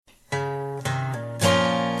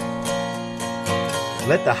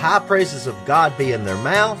Let the high praises of God be in their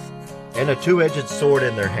mouth and a two-edged sword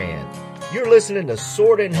in their hand. You're listening to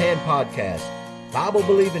Sword in Hand Podcast,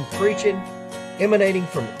 Bible-believing preaching emanating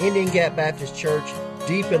from Indian Gap Baptist Church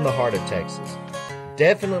deep in the heart of Texas.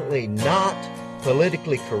 Definitely not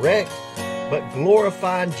politically correct, but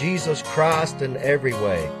glorifying Jesus Christ in every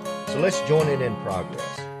way. So let's join in progress.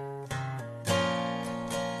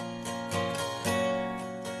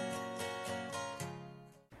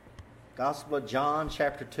 Gospel of John,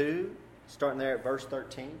 chapter 2, starting there at verse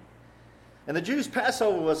 13. And the Jews'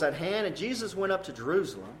 Passover was at hand, and Jesus went up to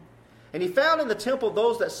Jerusalem. And he found in the temple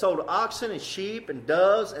those that sold oxen and sheep and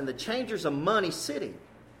doves and the changers of money sitting.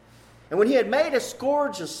 And when he had made a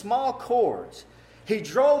scourge of small cords, he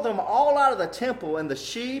drove them all out of the temple, and the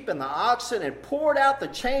sheep and the oxen, and poured out the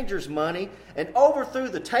changers' money and overthrew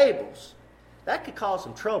the tables. That could cause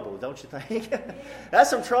some trouble, don't you think?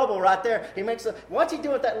 That's some trouble right there. What's he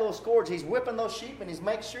doing with that little scourge? He's whipping those sheep, and he's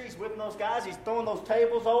making sure he's whipping those guys. He's throwing those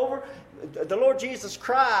tables over. The Lord Jesus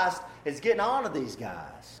Christ is getting on to these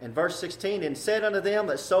guys. In verse 16, and said unto them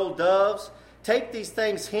that sold doves, take these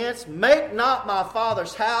things hence, make not my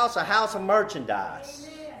Father's house a house of merchandise.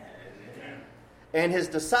 Amen. And his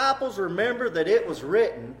disciples remembered that it was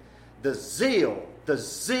written, the zeal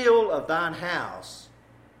of thine house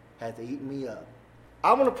hath eaten me up.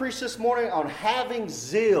 I want to preach this morning on having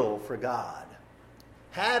zeal for God.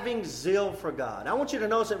 Having zeal for God. I want you to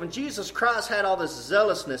notice that when Jesus Christ had all this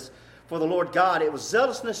zealousness for the Lord God, it was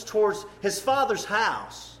zealousness towards his Father's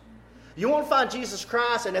house. You won't find Jesus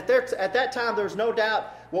Christ, and at that time there was no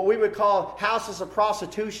doubt what we would call houses of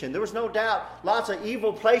prostitution. There was no doubt lots of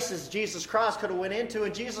evil places Jesus Christ could have went into,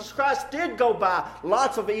 and Jesus Christ did go by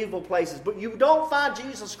lots of evil places. But you don't find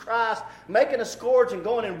Jesus Christ making a scourge and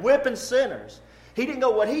going and whipping sinners. He didn't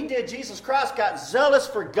go. What he did, Jesus Christ got zealous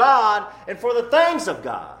for God and for the things of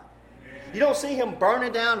God. You don't see him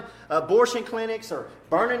burning down abortion clinics or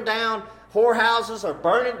burning down whorehouses or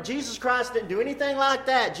burning. Jesus Christ didn't do anything like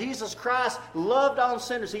that. Jesus Christ loved on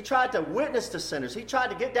sinners. He tried to witness to sinners. He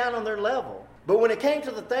tried to get down on their level. But when it came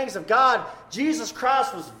to the things of God, Jesus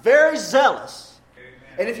Christ was very zealous. Amen.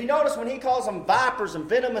 And if you notice when he calls them vipers and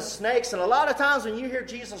venomous snakes, and a lot of times when you hear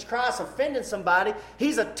Jesus Christ offending somebody,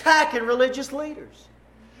 he's attacking religious leaders.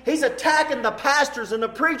 He's attacking the pastors and the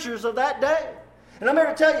preachers of that day. And I'm here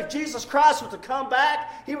to tell you, if Jesus Christ was to come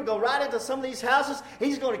back, he would go right into some of these houses.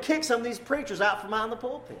 He's going to kick some of these preachers out from behind the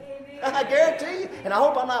pulpit. Amen. I guarantee you. And I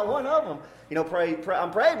hope I'm not one of them. You know,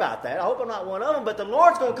 I'm praying about that. I hope I'm not one of them. But the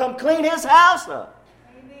Lord's going to come clean his house up.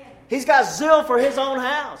 Amen. He's got zeal for his own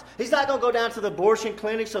house. He's not going to go down to the abortion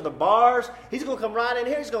clinics or the bars. He's going to come right in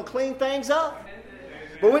here. He's going to clean things up.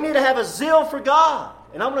 Amen. But we need to have a zeal for God.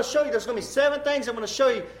 And I'm going to show you, there's going to be 7 things I'm going to show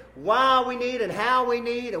you why we need and how we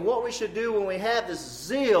need and what we should do when we have this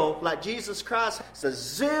zeal like Jesus Christ. It's the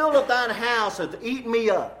zeal of thine house hath eaten me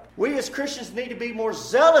up. We as Christians need to be more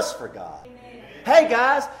zealous for God. Amen. Hey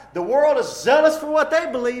guys, the world is zealous for what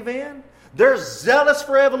they believe in. They're zealous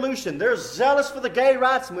for evolution. They're zealous for the gay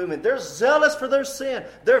rights movement. They're zealous for their sin.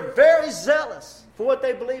 They're very zealous for what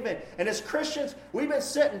they believe in. And as Christians, we've been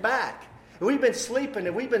sitting back. And we've been sleeping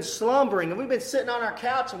and we've been slumbering and we've been sitting on our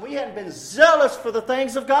couch and we hadn't been zealous for the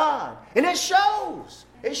things of God. And it shows.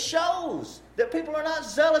 It shows that people are not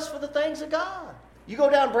zealous for the things of God. You go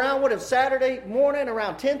down Brownwood on Saturday morning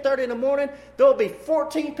around 10:30 in the morning, there'll be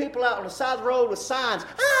 14 people out on the side of the road with signs,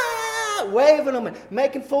 waving them and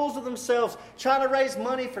making fools of themselves, trying to raise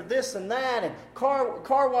money for this and that, and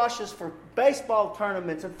car washes for baseball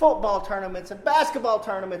tournaments and football tournaments and basketball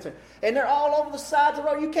tournaments, and they're all over the sides of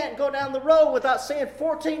the road. You can't go down the road without seeing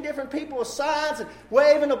 14 different people with signs and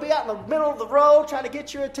waving. They'll be out in the middle of the road trying to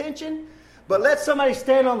get your attention. But let somebody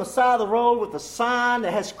stand on the side of the road with a sign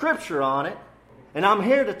that has scripture on it. And I'm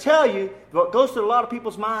here to tell you, what goes through a lot of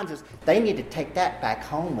people's minds is they need to take that back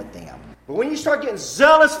home with them. But when you start getting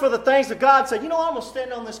zealous for the things of God, say, you know, I'm going to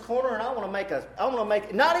stand on this corner and I want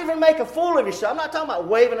to not even make a fool of yourself. I'm not talking about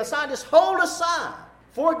waving a sign. Just hold a sign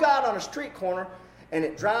for God on a street corner, and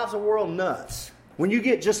it drives the world nuts when you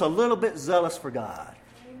get just a little bit zealous for God.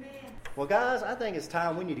 Amen. Well, guys, I think it's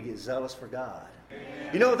time we need to get zealous for God. Amen.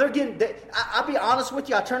 You know, I'll be honest with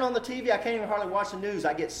you. I turn on the TV. I can't even hardly watch the news.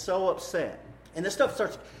 I get so upset. And this stuff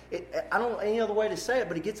starts, I don't know any other way to say it,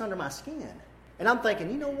 but it gets under my skin. And I'm thinking,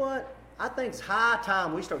 you know what? I think it's high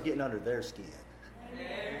time we start getting under their skin.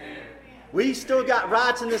 Amen. We still got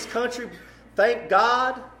rights in this country, thank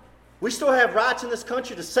God. We still have rights in this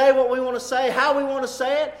country to say what we want to say, how we want to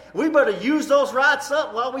say it. We better use those rights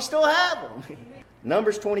up while we still have them.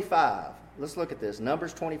 Numbers 25. Let's look at this.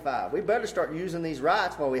 Numbers 25. We better start using these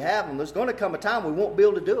rights while we have them. There's going to come a time we won't be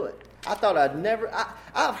able to do it. I thought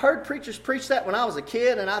I've heard preachers preach that when I was a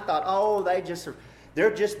kid, and I thought, oh,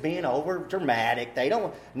 they're just being over dramatic.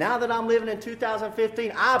 Now that I'm living in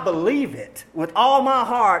 2015, I believe it with all my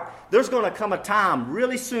heart. There's going to come a time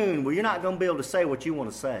really soon where you're not going to be able to say what you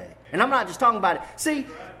want to say. And I'm not just talking about it. See,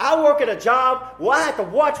 I work at a job where I have to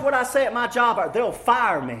watch what I say at my job or they'll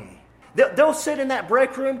fire me. They'll sit in that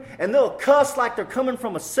break room and they'll cuss like they're coming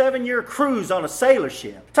from a 7-year cruise on a sailor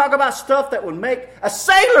ship. Talk about stuff that would make a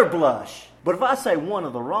sailor blush. But if I say one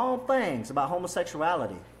of the wrong things about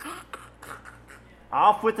homosexuality,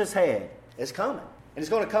 off with his head. It's coming. And it's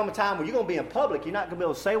going to come a time where you're going to be in public. You're not going to be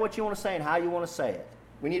able to say what you want to say and how you want to say it.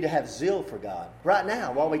 We need to have zeal for God right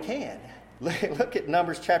now while we can. Look at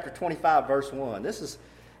Numbers chapter 25, verse 1. This is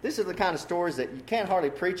the kind of stories that you can't hardly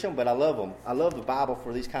preach them, but I love them. I love the Bible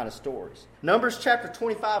for these kind of stories. Numbers chapter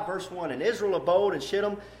 25, verse 1. And Israel abode in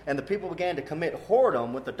Shittim, and the people began to commit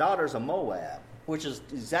whoredom with the daughters of Moab, which is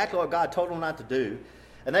exactly what God told them not to do.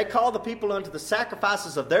 And they called the people unto the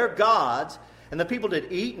sacrifices of their gods, and the people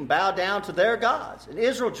did eat and bow down to their gods. And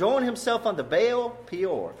Israel joined himself unto Baal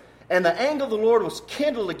Peor. And the anger of the Lord was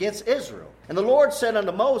kindled against Israel. And the Lord said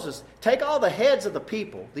unto Moses, take all the heads of the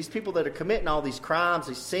people, these people that are committing all these crimes,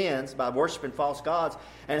 these sins by worshiping false gods,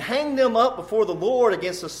 and hang them up before the Lord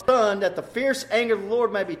against the sun, that the fierce anger of the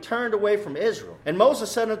Lord may be turned away from Israel. And Moses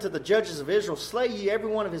said unto the judges of Israel, slay ye every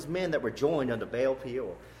one of his men that were joined unto Baal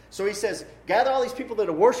Peor. So he says, gather all these people that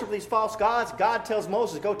are worshiping these false gods. God tells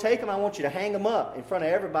Moses, go take them. I want you to hang them up in front of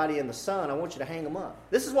everybody in the sun. I want you to hang them up.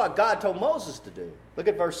 This is what God told Moses to do. Look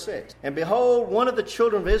at verse 6. And behold, one of the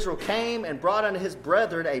children of Israel came and brought unto his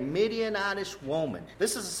brethren a Midianitish woman.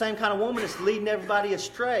 This is the same kind of woman that's leading everybody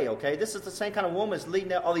astray, okay? This is the same kind of woman that's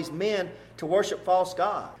leading all these men to worship false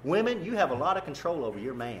gods. Women, you have a lot of control over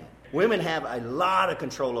your man. Women have a lot of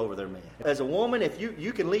control over their man. As a woman, if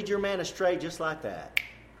you can lead your man astray just like that.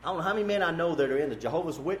 I don't know how many men I know that are in the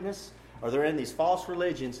Jehovah's Witness or they're in these false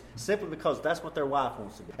religions simply because that's what their wife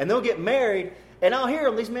wants to do. And they'll get married, and I'll hear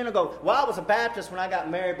them, these men will go, well, I was a Baptist when I got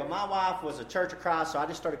married, but my wife was a Church of Christ, so I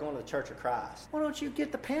just started going to the Church of Christ. Why don't you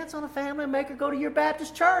get the pants on the family and make her go to your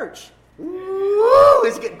Baptist church? Ooh,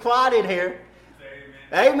 it's getting quiet in here.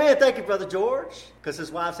 Amen. Thank you, Brother George, because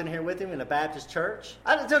his wife's in here with him in a Baptist church.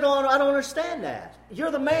 I don't understand that. You're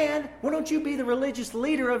the man. Why don't you be the religious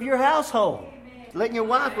leader of your household? Letting your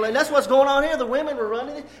wife play. That's what's going on here. The women were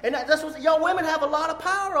running it. And that's what y'all women have a lot of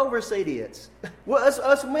power over us idiots. Well,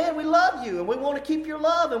 us men, we love you and we want to keep your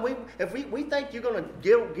love. And if we think you're going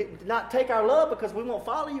to not take our love because we won't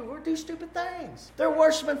follow you, we'll do stupid things. They're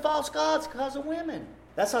worshiping false gods because of women.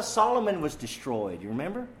 That's how Solomon was destroyed, you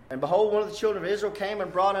remember? And behold, one of the children of Israel came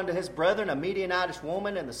and brought unto his brethren a Midianitish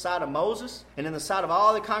woman in the sight of Moses, and in the sight of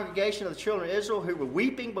all the congregation of the children of Israel, who were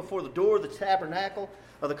weeping before the door of the tabernacle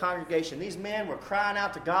of the congregation. These men were crying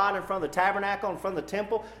out to God in front of the tabernacle, in front of the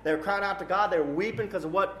temple. They were crying out to God. They were weeping because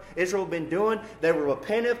of what Israel had been doing. They were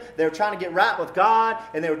repentive. They were trying to get right with God,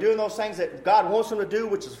 and they were doing those things that God wants them to do,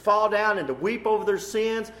 which is fall down and to weep over their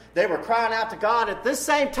sins. They were crying out to God. At this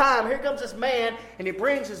same time, here comes this man, and he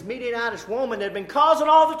brings his Midianitish woman that had been causing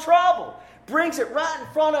all the trouble. Brings it right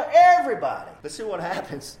in front of everybody. Let's see what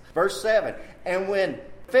happens. Verse 7. And when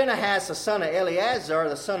Phinehas, the son of Eleazar,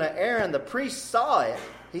 the son of Aaron, the priest, saw it,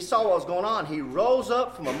 he saw what was going on. He rose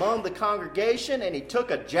up from among the congregation, and he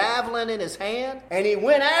took a javelin in his hand, and he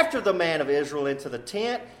went after the man of Israel into the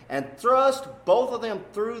tent, and thrust both of them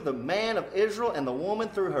through the man of Israel and the woman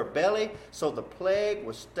through her belly. So the plague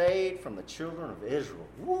was stayed from the children of Israel.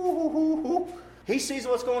 Woo-hoo-hoo-hoo. He sees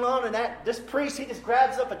what's going on, and this priest, he just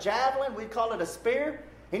grabs up a javelin, we call it a spear,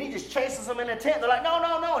 and he just chases them in the tent. They're like, no,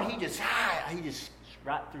 no, no, and he just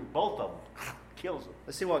right through both of them, kills them.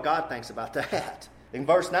 Let's see what God thinks about that. In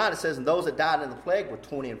verse 9 it says, and those that died in the plague were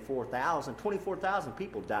 24,000. 24,000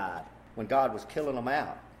 people died when God was killing them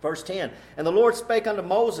out. Verse 10, and the Lord spake unto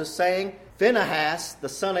Moses, saying, Phinehas, the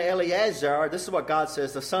son of Eleazar, this is what God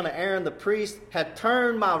says, the son of Aaron the priest, had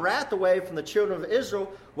turned my wrath away from the children of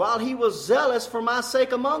Israel, while he was zealous for my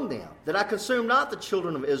sake among them, that I consume not the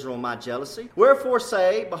children of Israel in my jealousy. Wherefore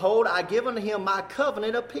say, behold, I give unto him my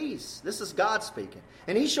covenant of peace. This is God speaking.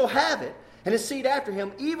 And he shall have it, and his seed after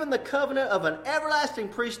him, even the covenant of an everlasting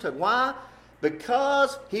priesthood. Why?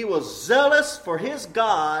 Because he was zealous for his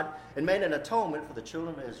God and made an atonement for the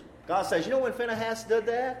children of Israel. God says, you know when Phinehas did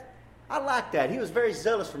that? I like that. He was very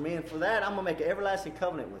zealous for me, and for that, I'm going to make an everlasting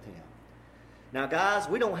covenant with him. Now, guys,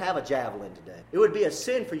 we don't have a javelin today. It would be a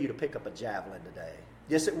sin for you to pick up a javelin today.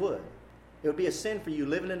 Yes, it would. It would be a sin for you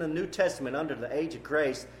living in the New Testament under the age of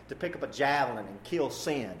grace to pick up a javelin and kill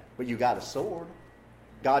sin. But you got a sword.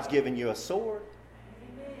 God's given you a sword.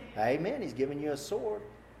 Amen. He's given you a sword.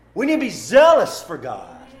 We need to be zealous for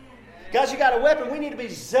God. Guys, you got a weapon. We need to be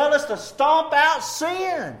zealous to stomp out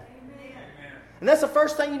sin. And that's the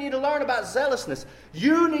first thing you need to learn about zealousness.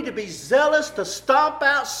 You need to be zealous to stomp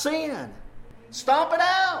out sin. Stomp it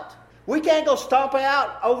out. We can't go stomp it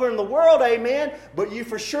out over in the world, amen, but you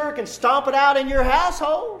for sure can stomp it out in your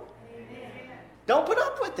household. Amen. Don't put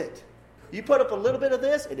up with it. You put up a little bit of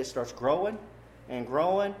this, it just starts growing and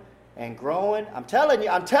growing and growing. I'm telling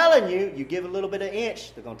you, you give a little bit of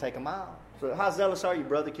inch, they're going to take a mile. So how zealous are you,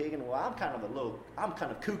 Brother Keegan? Well, I'm kind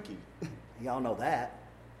of kooky. Y'all know that.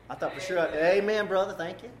 I thought for sure, amen, brother,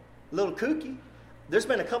 thank you. A little kooky. There's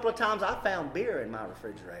been a couple of times I found beer in my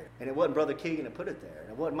refrigerator, and it wasn't Brother Keegan that put it there, and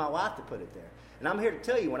it wasn't my wife that put it there. And I'm here to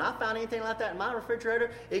tell you, when I found anything like that in my refrigerator,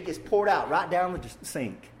 it gets poured out right down the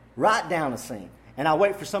sink. Right down the sink. And I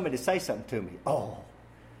wait for somebody to say something to me. Oh,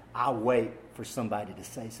 I wait for somebody to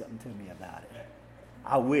say something to me about it.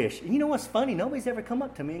 I wish. And you know what's funny? Nobody's ever come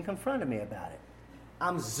up to me and confronted me about it.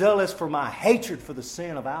 I'm zealous for my hatred for the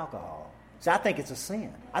sin of alcohol. See, I think it's a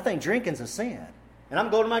sin. I think drinking's a sin. And I'm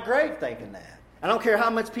going to my grave thinking that. I don't care how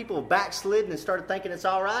much people backslid and started thinking it's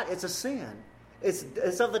all right. It's a sin. It's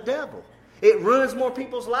of the devil. It ruins more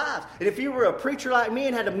people's lives. And if you were a preacher like me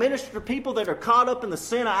and had to minister to people that are caught up in the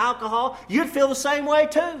sin of alcohol, you'd feel the same way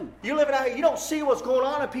too. You're living out here. You don't see what's going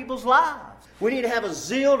on in people's lives. We need to have a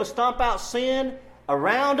zeal to stomp out sin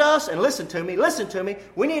around us. And listen to me.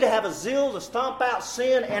 We need to have a zeal to stomp out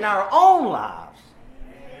sin in our own lives.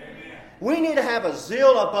 We need to have a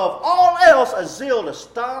zeal above all else, a zeal to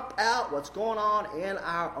stomp out what's going on in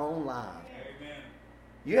our own lives. Amen.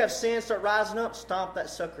 You have sin start rising up, stomp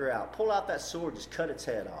that sucker out. Pull out that sword, just cut its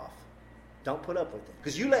head off. Don't put up with it.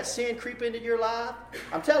 Because you let sin creep into your life,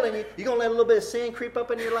 I'm telling you, you're going to let a little bit of sin creep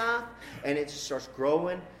up into your life, and it just starts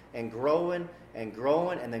growing and growing and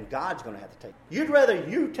growing, and then God's going to have to take it. You'd rather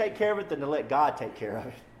you take care of it than to let God take care of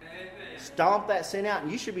it. Amen. Stomp that sin out,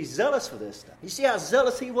 and you should be zealous for this stuff. You see how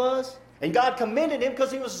zealous he was? And God commended him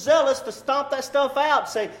because he was zealous to stomp that stuff out.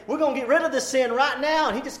 Say, we're going to get rid of this sin right now.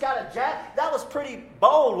 And he just got a javelin. That was pretty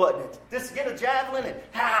bold, wasn't it? Just get a javelin and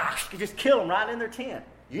just kill them right in their tent.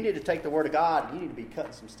 You need to take the word of God and you need to be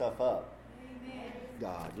cutting some stuff up. Amen.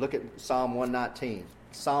 God, look at Psalm 119.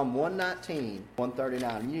 Psalm 119,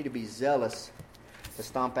 139. You need to be zealous to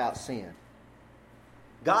stomp out sin.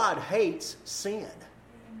 God hates sin.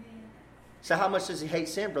 So how much does he hate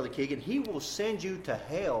sin, Brother Keegan? He will send you to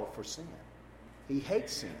hell for sin. He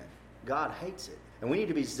hates sin. God hates it. And we need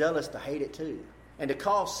to be zealous to hate it too. And to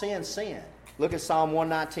call sin, sin. Look at Psalm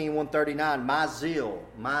 119, 139.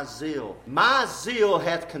 My zeal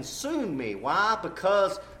hath consumed me. Why?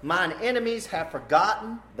 Because mine enemies have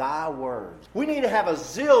forgotten thy words. We need to have a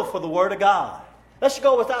zeal for the word of God. That should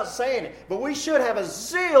go without saying it. But we should have a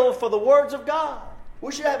zeal for the words of God.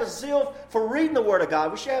 We should have a zeal for reading the Word of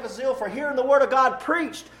God. We should have a zeal for hearing the Word of God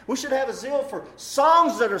preached. We should have a zeal for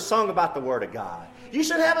songs that are sung about the Word of God. You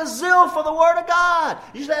should have a zeal for the Word of God.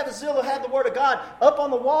 You should have a zeal to have the Word of God up on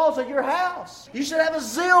the walls of your house. You should have a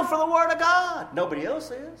zeal for the Word of God. Nobody else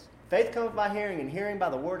is. Faith comes by hearing, and hearing by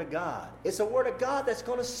the Word of God. It's a Word of God that's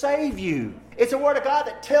going to save you. It's a Word of God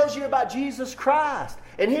that tells you about Jesus Christ.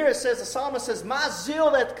 And here it says, the psalmist says, my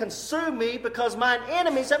zeal hath consumed me because mine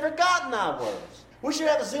enemies have forgotten thy words. We should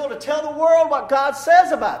have a zeal to tell the world what God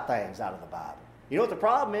says about things out of the Bible. You know what the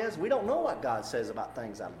problem is? We don't know what God says about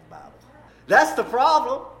things out of the Bible. That's the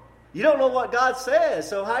problem. You don't know what God says.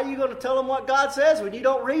 So how are you going to tell them what God says when you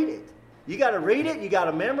don't read it? You got to read it, you got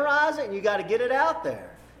to memorize it, and you got to get it out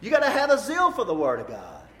there. You got to have a zeal for the Word of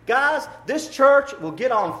God. Guys, this church will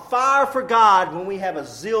get on fire for God when we have a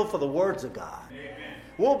zeal for the words of God. Amen.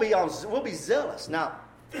 We'll be zealous. Now,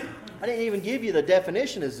 I didn't even give you the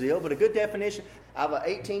definition of zeal, but a good definition of an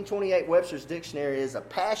 1828 Webster's Dictionary is a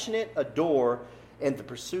passionate adore in the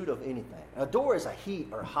pursuit of anything. Adore is a heat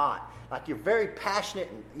or hot. Like you're very passionate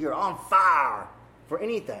and you're on fire for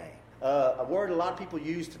anything. A word a lot of people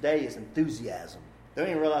use today is enthusiasm. They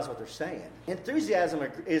don't even realize what they're saying. Enthusiasm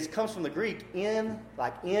comes from the Greek in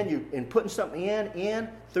putting something in,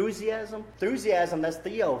 enthusiasm. Enthusiasm, that's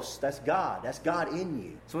theos, that's God in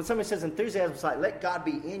you. So when somebody says enthusiasm, it's like let God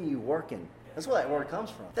be in you working. That's where that word comes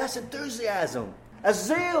from. That's enthusiasm. A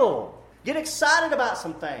zeal. Get excited about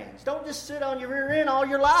some things. Don't just sit on your rear end all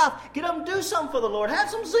your life. Get up and do something for the Lord. Have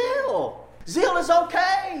some zeal. Zeal is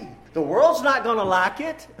okay. The world's not going to like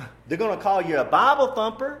it. They're going to call you a Bible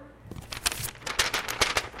thumper.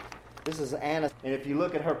 This is Anna, and if you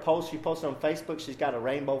look at her post, she posted on Facebook, she's got a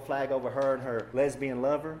rainbow flag over her and her lesbian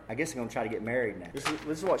lover. I guess they're going to try to get married now. This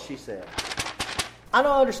is what she said. I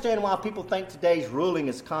don't understand why people think today's ruling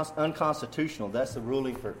is unconstitutional. That's the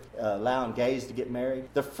ruling for allowing gays to get married.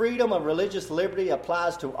 The freedom of religious liberty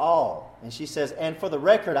applies to all. And she says, and for the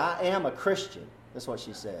record, I am a Christian. That's what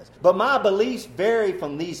she says. But my beliefs vary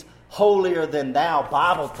from these holier-than-thou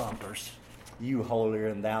Bible thumpers. You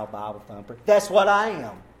holier-than-thou Bible thumper. That's what I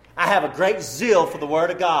am. I have a great zeal for the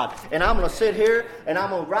Word of God. And I'm going to sit here and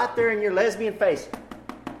I'm going to right there in your lesbian face.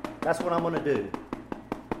 That's what I'm going to do.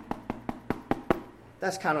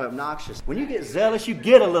 That's kind of obnoxious. When you get zealous, you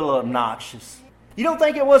get a little obnoxious. You don't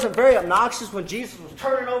think it wasn't very obnoxious when Jesus was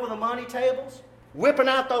turning over the money tables, whipping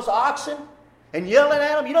out those oxen, and yelling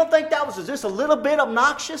at them? You don't think that was just a little bit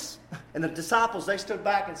obnoxious? And the disciples, they stood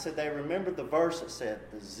back and said, they remembered the verse that said,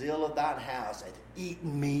 the zeal of thine house hath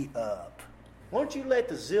eaten me up. Why don't you let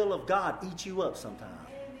the zeal of God eat you up sometime?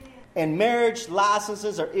 And marriage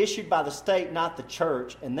licenses are issued by the state, not the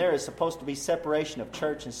church, and there is supposed to be separation of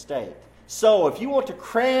church and state. So if you want to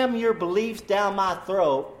cram your beliefs down my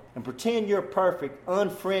throat and pretend you're perfect,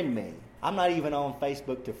 unfriend me. I'm not even on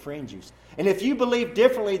Facebook to friend you. And if you believe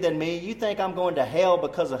differently than me, you think I'm going to hell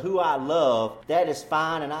because of who I love, that is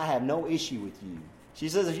fine and I have no issue with you. She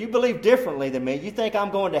says, if you believe differently than me, you think I'm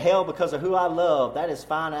going to hell because of who I love, that is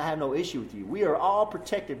fine and I have no issue with you. We are all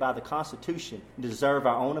protected by the Constitution and deserve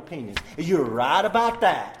our own opinions. And you're right about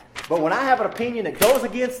that. But when I have an opinion that goes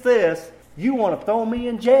against this, you want to throw me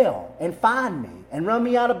in jail and fine me and run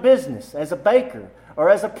me out of business as a baker or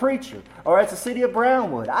as a preacher or as the city of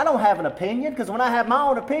Brownwood. I don't have an opinion because when I have my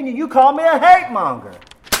own opinion, you call me a hate monger.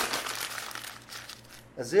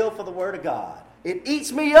 A zeal for the Word of God. It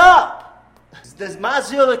eats me up. Does my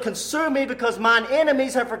zeal consume me because mine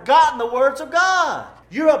enemies have forgotten the words of God?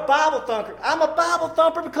 You're a Bible thumper. I'm a Bible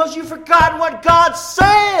thumper because you've forgotten what God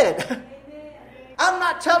said. I'm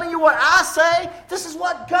not telling you what I say. This is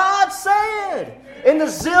what God said. And the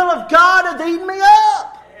zeal of God had eaten me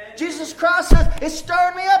up. Jesus Christ says, it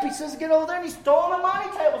stirred me up. He says, get over there and he's throwing the money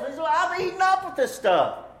tables. He says, I'm eating up with this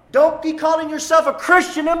stuff. Don't be calling yourself a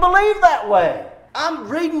Christian and believe that way. I'm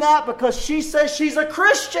reading that because she says she's a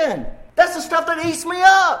Christian. That's the stuff that eats me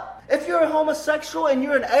up. If you're a homosexual and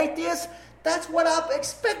you're an atheist, that's what I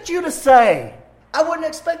expect you to say. I wouldn't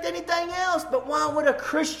expect anything else, but why would a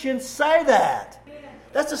Christian say that?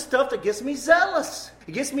 That's the stuff that gets me zealous.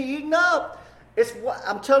 It gets me eaten up. It's what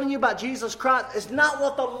I'm telling you about Jesus Christ. It's not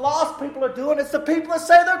what the lost people are doing. It's the people that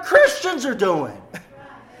say they're Christians are doing.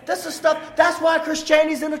 That's the stuff. That's why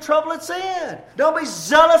Christianity's in the trouble it's in. Don't be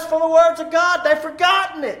zealous for the words of God. They've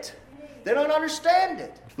forgotten it. They don't understand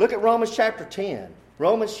it. Look at Romans chapter 10.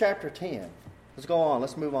 Romans chapter 10. Let's go on.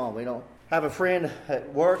 Let's move on. We don't have a friend at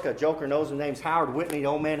work, a joker knows him, name's Howard Whitney,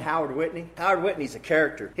 old man Howard Whitney. Howard Whitney's a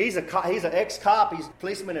character. He's an ex-cop. He's a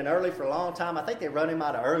policeman in Early for a long time. I think they run him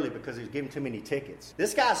out of Early because he was giving too many tickets.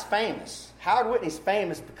 This guy's famous. Howard Whitney's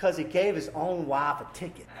famous because he gave his own wife a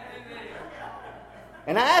ticket.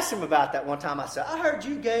 And I asked him about that one time. I said, I heard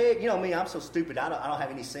you gave, you know me, I'm so stupid, I don't have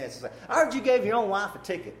any sense. I heard you gave your own wife a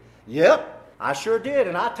ticket. Yep, I sure did.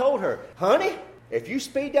 And I told her, honey, if you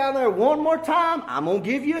speed down there one more time, I'm going to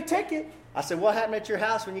give you a ticket. I said, what happened at your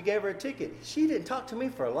house when you gave her a ticket? She didn't talk to me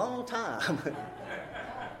for a long time.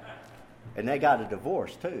 And they got a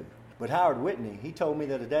divorce, too. But Howard Whitney, he told me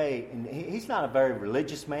the other day, and he's not a very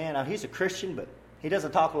religious man. Now, he's a Christian, but he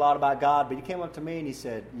doesn't talk a lot about God. But he came up to me and he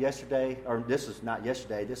said yesterday, or this was not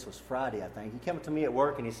yesterday, this was Friday, I think. He came up to me at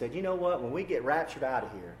work and he said, you know what, when we get raptured out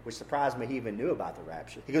of here, which surprised me he even knew about the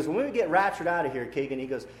rapture. He goes, when we get raptured out of here, Keegan, he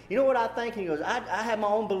goes, you know what I think? And he goes, I have my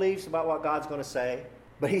own beliefs about what God's going to say.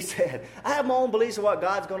 But he said, I have my own beliefs of what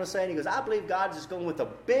God's going to say. And he goes, I believe God's just going with a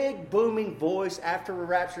big booming voice after we're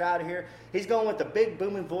raptured out of here. He's going with a big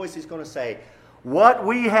booming voice. He's going to say, what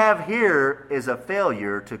we have here is a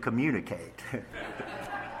failure to communicate.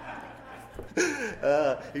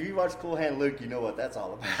 If you watch Cool Hand Luke, you know what that's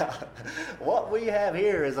all about. What we have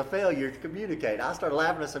here is a failure to communicate. I started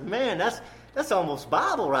laughing. I said, man, that's almost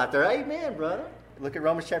Bible right there. Amen, brother. Look at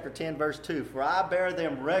Romans chapter 10, verse 2. For I bear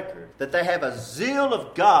them record that they have a zeal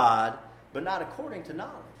of God, but not according to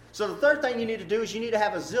knowledge. So the third thing you need to do is you need to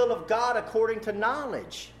have a zeal of God according to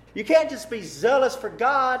knowledge. You can't just be zealous for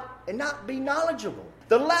God and not be knowledgeable.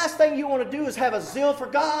 The last thing you want to do is have a zeal for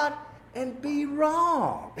God and be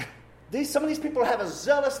wrong. Some of these people have a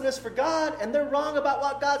zealousness for God and they're wrong about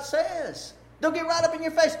what God says. They'll get right up in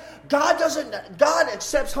your face. God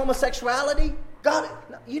accepts homosexuality. God,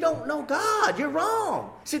 you don't know God. You're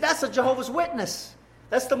wrong. See, that's the Jehovah's Witness.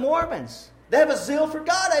 That's the Mormons. They have a zeal for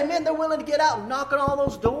God. Amen. They're willing to get out and knock on all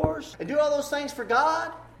those doors and do all those things for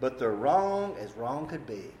God. but they're wrong as wrong could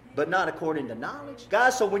be. But not according to knowledge.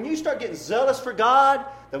 Guys, so when you start getting zealous for God,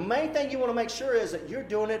 the main thing you want to make sure is that you're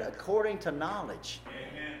doing it according to knowledge.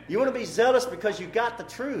 Amen. You want to be zealous because you got the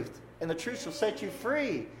truth. And the truth will set you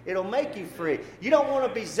free. It'll make you free. You don't want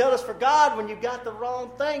to be zealous for God when you got the wrong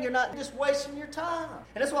thing. You're not just wasting your time.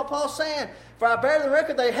 And that's what Paul's saying. For I bear the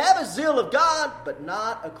record they have a zeal of God, but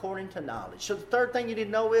not according to knowledge. So the third thing you need to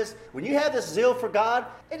know is, when you have this zeal for God,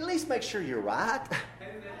 at least make sure you're right.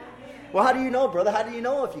 Well, how do you know, brother? How do you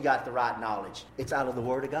know if you got the right knowledge? It's out of the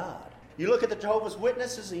Word of God. You look at the Jehovah's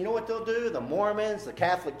Witnesses, and you know what they'll do? The Mormons, the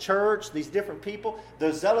Catholic Church, these different people,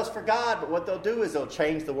 they're zealous for God, but what they'll do is they'll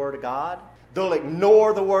change the Word of God. They'll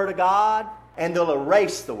ignore the Word of God, and they'll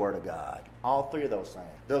erase the Word of God. All three of those things.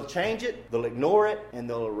 They'll change it, they'll ignore it, and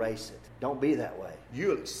they'll erase it. Don't be that way.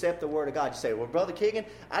 You accept the Word of God. You say, well, Brother Keegan,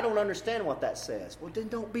 I don't understand what that says. Well, then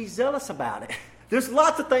don't be zealous about it. There's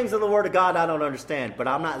lots of things in the Word of God I don't understand, but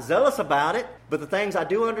I'm not zealous about it. But the things I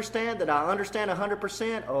do understand, that I understand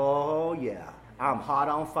 100%, oh yeah. I'm hot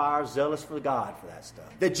on fire, zealous for God for that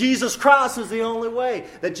stuff. That Jesus Christ is the only way.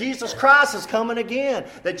 That Jesus Christ is coming again.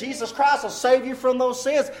 That Jesus Christ will save you from those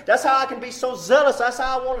sins. That's how I can be so zealous. That's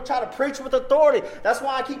how I want to try to preach with authority. That's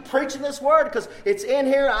why I keep preaching this word, because it's in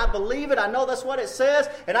here. I believe it. I know that's what it says.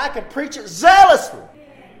 And I can preach it zealously.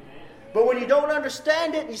 But when you don't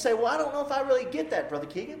understand it, and you say, well, I don't know if I really get that, Brother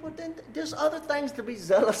Keegan. Well, then there's other things to be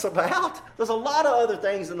zealous about. There's a lot of other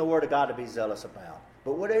things in the Word of God to be zealous about.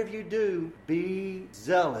 But whatever you do, be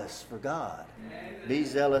zealous for God. Amen. Be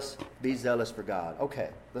zealous for God. Okay,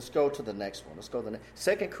 let's go to the next one. Let's go to the next.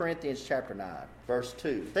 2 Corinthians chapter 9, verse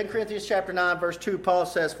 2. 2 Corinthians chapter 9, verse 2, Paul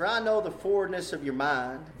says, for I know the forwardness of your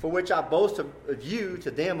mind, for which I boast of you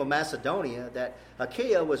to them of Macedonia, that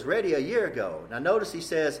Achaia was ready a year ago. Now notice he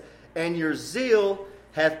says, and your zeal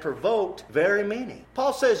hath provoked very many.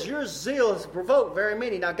 Paul says your zeal has provoked very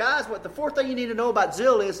many. Now guys, what the fourth thing you need to know about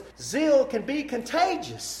zeal is, zeal can be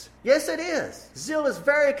contagious. Yes, it is. Zeal is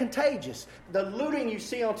very contagious. The looting you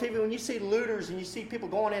see on TV, when you see looters and you see people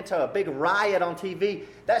going into a big riot on TV,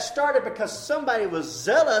 that started because somebody was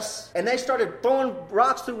zealous and they started throwing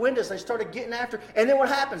rocks through windows. They started getting after. And then what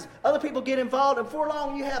happens? Other people get involved, and before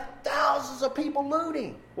long you have thousands of people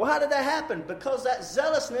looting. Well, how did that happen? Because that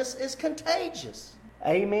zealousness is contagious.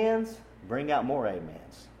 Amens bring out more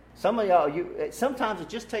amens. Some of y'all, sometimes it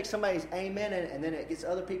just takes somebody's amen and then it gets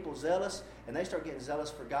other people zealous, and they start getting zealous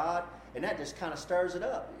for God, and that just kind of stirs it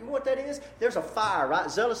up. You know what that is? There's a fire,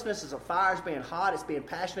 right? Zealousness is a fire. It's being hot. It's being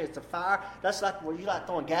passionate. It's a fire. That's like, well, you like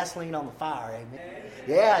throwing gasoline on the fire, amen?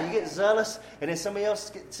 Yeah, you get zealous, and then somebody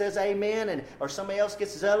else says amen, or somebody else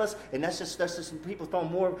gets zealous, and that's just some people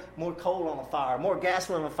throwing more coal on the fire, more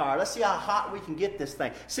gasoline on the fire. Let's see how hot we can get this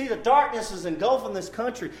thing. See, the darkness is engulfing this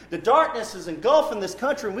country. The darkness is engulfing this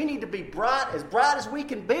country, and we need to be bright as we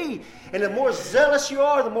can be. And the more zealous you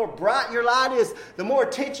are, the more bright your light is, the more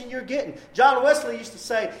attention you're getting. John Wesley used to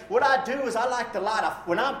say, what I do is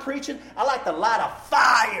when I'm preaching, I like to light a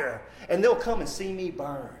fire, and they'll come and see me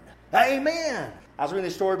burn. Amen. I was reading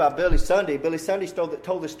this story about Billy Sunday. Billy Sunday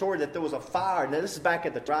told the story that there was a fire. Now, this is back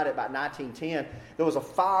at about 1910. There was a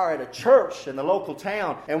fire at a church in the local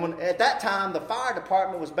town. And at that time, the fire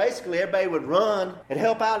department was basically, everybody would run and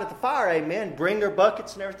help out at the fire, amen, bring their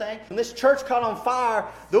buckets and everything. When this church caught on fire,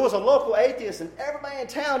 there was a local atheist, and everybody in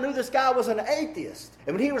town knew this guy was an atheist.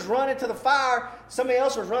 And when he was running to the fire, somebody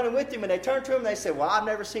else was running with him, and they turned to him and they said, well, I've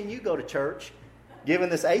never seen you go to church, giving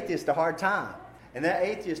this atheist a hard time. And that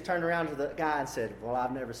atheist turned around to the guy and said, well,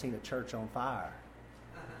 I've never seen a church on fire.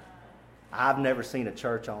 I've never seen a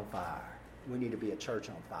church on fire. We need to be a church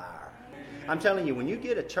on fire. I'm telling you, when you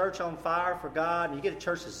get a church on fire for God, and you get a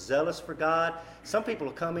church that's zealous for God, some people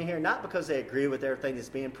will come in here not because they agree with everything that's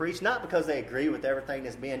being preached, not because they agree with everything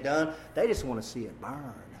that's being done. They just want to see it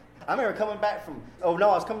burn. I remember I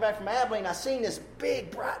was coming back from Abilene. I seen this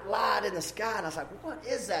big bright light in the sky, and I was like, what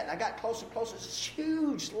is that? And I got closer and closer. It's this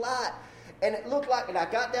huge light. And it looked like, and I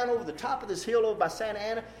got down over the top of this hill over by Santa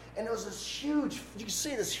Ana, and there was this huge, you can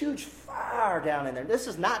see this huge fire down in there. This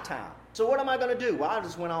is nighttime. So what am I going to do? Well, I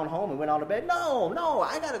just went on home and went on to bed. No,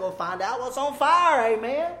 I got to go find out what's on fire,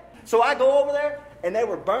 amen? So I go over there, and they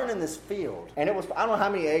were burning this field. And it was, I don't know how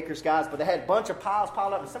many acres, guys, but they had a bunch of piles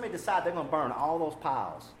piled up, and somebody decided they're going to burn all those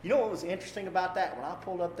piles. You know what was interesting about that? When I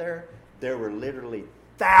pulled up there were literally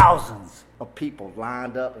thousands of people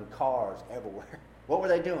lined up in cars everywhere. What were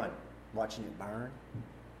they doing? Watching it burn.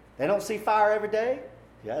 They don't see fire every day?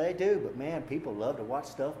 Yeah, they do, but man, people love to watch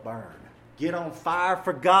stuff burn. Get on fire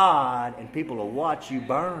for God, and people will watch you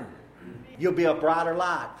burn. You'll be a brighter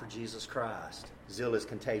light for Jesus Christ. Zeal is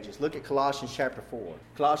contagious. Look at Colossians chapter 4.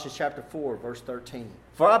 Colossians chapter 4, verse 13.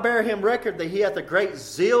 For I bear him record that he hath a great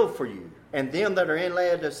zeal for you, and them that are in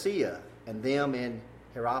Laodicea, and them in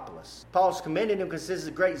Hierapolis. Paul's commending him because this is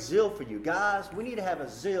a great zeal for you. Guys, we need to have a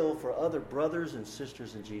zeal for other brothers and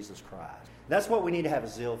sisters in Jesus Christ. That's what we need to have a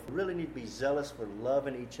zeal for. We really need to be zealous for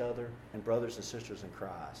loving each other and brothers and sisters in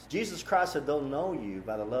Christ. Jesus Christ said they'll know you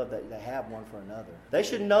by the love that they have one for another. They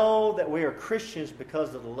should know that we are Christians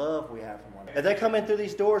because of the love we have for one another. If they come in through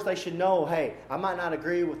these doors, they should know, hey, I might not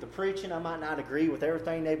agree with the preaching, I might not agree with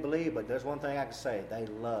everything they believe, but there's one thing I can say, they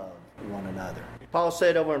love one another. Paul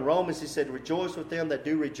said over in Romans, he said, rejoice with them that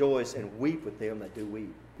do rejoice and weep with them that do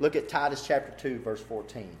weep. Look at Titus chapter 2, verse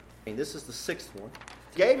 14. And this is the sixth one.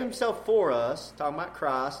 Gave himself for us, talking about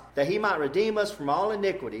Christ, that he might redeem us from all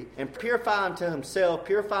iniquity and purify unto himself,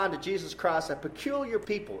 purify unto Jesus Christ a peculiar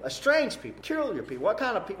people, a strange people, peculiar people. What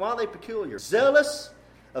kind of people? Why are they peculiar? Zealous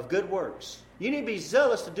of good works. You need to be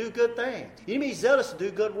zealous to do good things. You need to be zealous to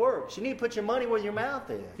do good works. You need to put your money where your mouth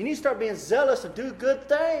is. You need to start being zealous to do good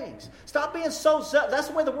things. Stop being so zealous. That's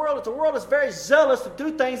the way the world is. The world is very zealous to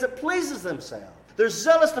do things that pleases themselves. They're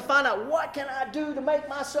zealous to find out, what can I do to make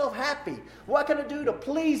myself happy? What can I do to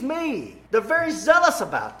please me? They're very zealous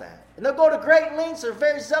about that. And they'll go to great lengths. They're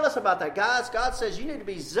very zealous about that. Guys, God says you need to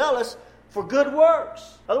be zealous for good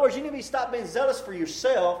works. In other words, you need to stop being zealous for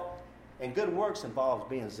yourself. And good works involves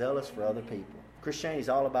being zealous for other people. Christianity is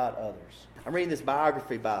all about others. I'm reading this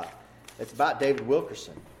biography it's about David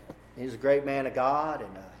Wilkerson. He was a great man of God, and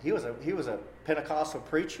he was a Pentecostal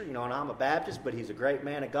preacher, and I'm a Baptist, but he's a great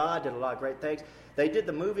man of God, did a lot of great things. They did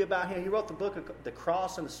the movie about him. He wrote the book of The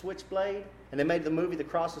Cross and the Switchblade, and they made the movie The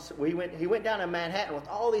Cross. He went down to Manhattan with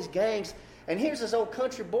all these gangs, and here's this old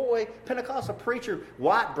country boy, Pentecostal preacher,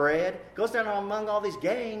 white bread, goes down among all these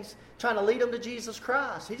gangs, trying to lead them to Jesus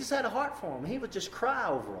Christ. He just had a heart for them. He would just cry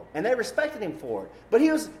over them, and they respected him for it. But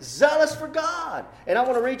he was zealous for God. And I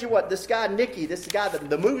want to read you what this guy, Nicky,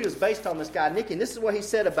 the movie was based on this guy, Nicky, and this is what he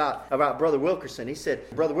said about Brother Wilkerson. He said,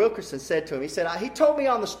 Brother Wilkerson said to him, he told me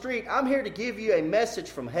on the street, I'm here to give you a message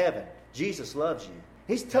from heaven. Jesus loves you.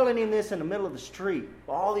 He's telling him this in the middle of the street.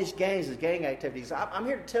 All these gangs, these gang activities. I'm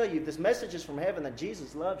here to tell you this message is from heaven that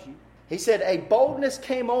Jesus loves you. He said, a boldness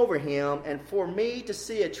came over him, and for me to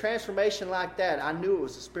see a transformation like that, I knew it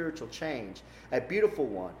was a spiritual change, a beautiful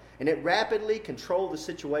one. And it rapidly controlled the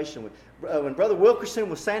situation. When Brother Wilkerson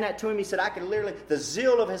was saying that to him, he said, I could literally, the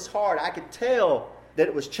zeal of his heart, I could tell that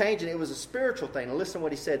it was changing. It was a spiritual thing. And listen to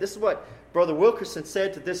what he said. This is what Brother Wilkerson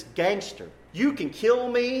said to this gangster. You can kill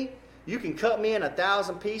me. You can cut me in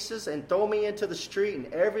 1,000 pieces and throw me into the street,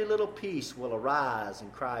 and every little piece will arise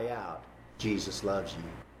and cry out, Jesus loves you.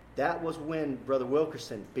 That was when Brother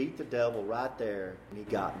Wilkerson beat the devil right there, and he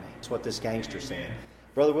got me. That's what this gangster said.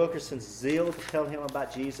 Brother Wilkerson's zeal to tell him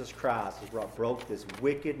about Jesus Christ is what broke this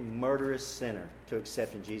wicked, murderous sinner to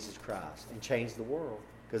accepting Jesus Christ and changed the world,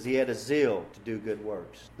 because he had a zeal to do good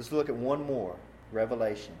works. Let's look at one more,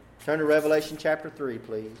 Revelation. Turn to Revelation chapter 3,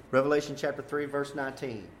 please. Revelation chapter 3, verse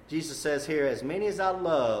 19. Jesus says here, as many as I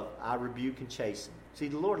love, I rebuke and chasten. See,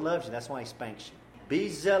 the Lord loves you. That's why he spanks you. Be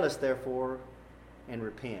zealous, therefore, and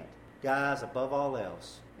repent. Guys, above all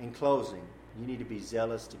else, in closing, you need to be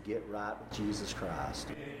zealous to get right with Jesus Christ.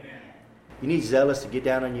 Amen. You need zealous to get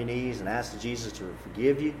down on your knees and ask Jesus to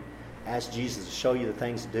forgive you. Ask Jesus to show you the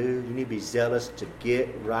things to do. You need to be zealous to get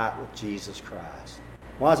right with Jesus Christ.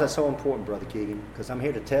 Why is that so important, Brother Keegan? Because I'm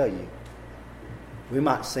here to tell you, we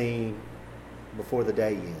might see before the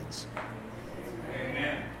day ends.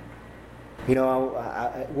 Amen.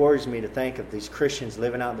 It worries me to think of these Christians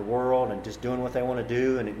living out in the world and just doing what they want to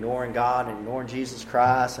do and ignoring God and ignoring Jesus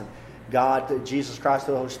Christ. And Jesus Christ,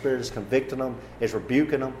 the Holy Spirit, is convicting them, is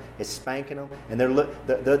rebuking them, is spanking them. And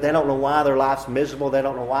they don't know why their life's miserable. They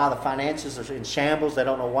don't know why the finances are in shambles. They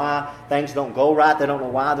don't know why things don't go right. They don't know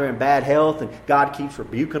why they're in bad health. And God keeps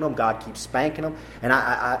rebuking them. God keeps spanking them. And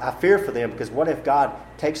I fear for them, because what if God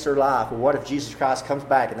takes their life? Or what if Jesus Christ comes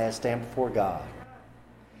back and they have to stand before God?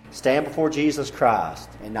 Stand before Jesus Christ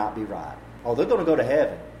and not be right. Oh, they're going to go to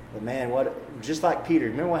heaven. But man, just like Peter.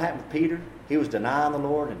 Remember what happened with Peter? He was denying the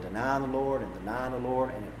Lord and denying the Lord and denying the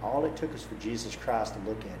Lord. And all it took was for Jesus Christ to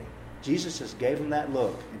look at him. Jesus just gave him that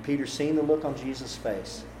look. And Peter seen the look on Jesus'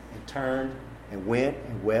 face and turned and went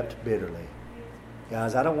and wept bitterly.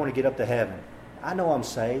 Guys, I don't want to get up to heaven. I know I'm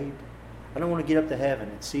saved. I don't want to get up to heaven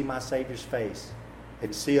and see my Savior's face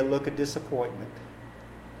and see a look of disappointment,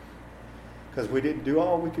 because we didn't do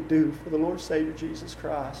all we could do for the Lord Savior Jesus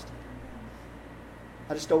Christ.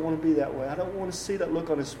 I just don't want to be that way. I don't want to see that look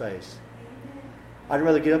on his face. I'd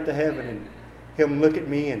rather get up to heaven and him look at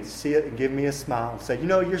me and see it and give me a smile and say,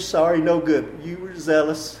 you're sorry, no good. You were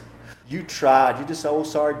zealous. You tried. You're just an old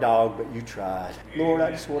sorry dog, but you tried. Lord,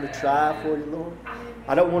 I just want to try for you, Lord.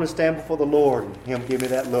 I don't want to stand before the Lord and Him give me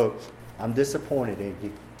that look. I'm disappointed in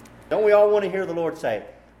you. Don't we all want to hear the Lord say,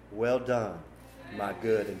 well done, my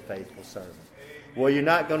good and faithful servant? Well, you're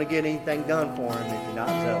not going to get anything done for Him if you're not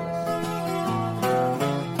zealous.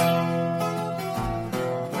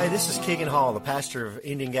 Hey, this is Keegan Hall, the pastor of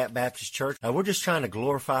Indian Gap Baptist Church. We're just trying to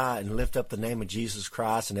glorify and lift up the name of Jesus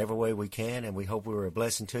Christ in every way we can, and we hope we were a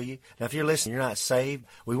blessing to you. Now, if you're listening, you're not saved,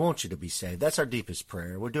 we want you to be saved. That's our deepest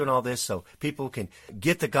prayer. We're doing all this so people can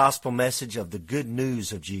get the gospel message of the good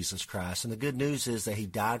news of Jesus Christ. And the good news is that He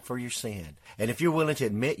died for your sin. And if you're willing to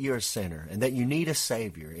admit you're a sinner and that you need a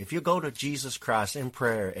Savior, if you go to Jesus Christ in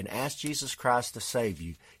prayer and ask Jesus Christ to save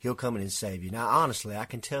you, He'll come in and save you. Now, honestly, I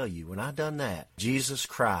can tell you, when I done that, Jesus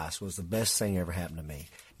Christ was the best thing ever happened to me.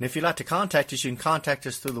 And if you'd like to contact us, you can contact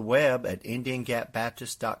us through the web at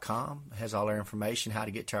IndianGapBaptist.com. It has all our information, how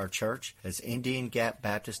to get to our church. It's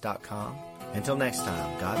IndianGapBaptist.com. Until next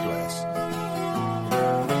time, God bless.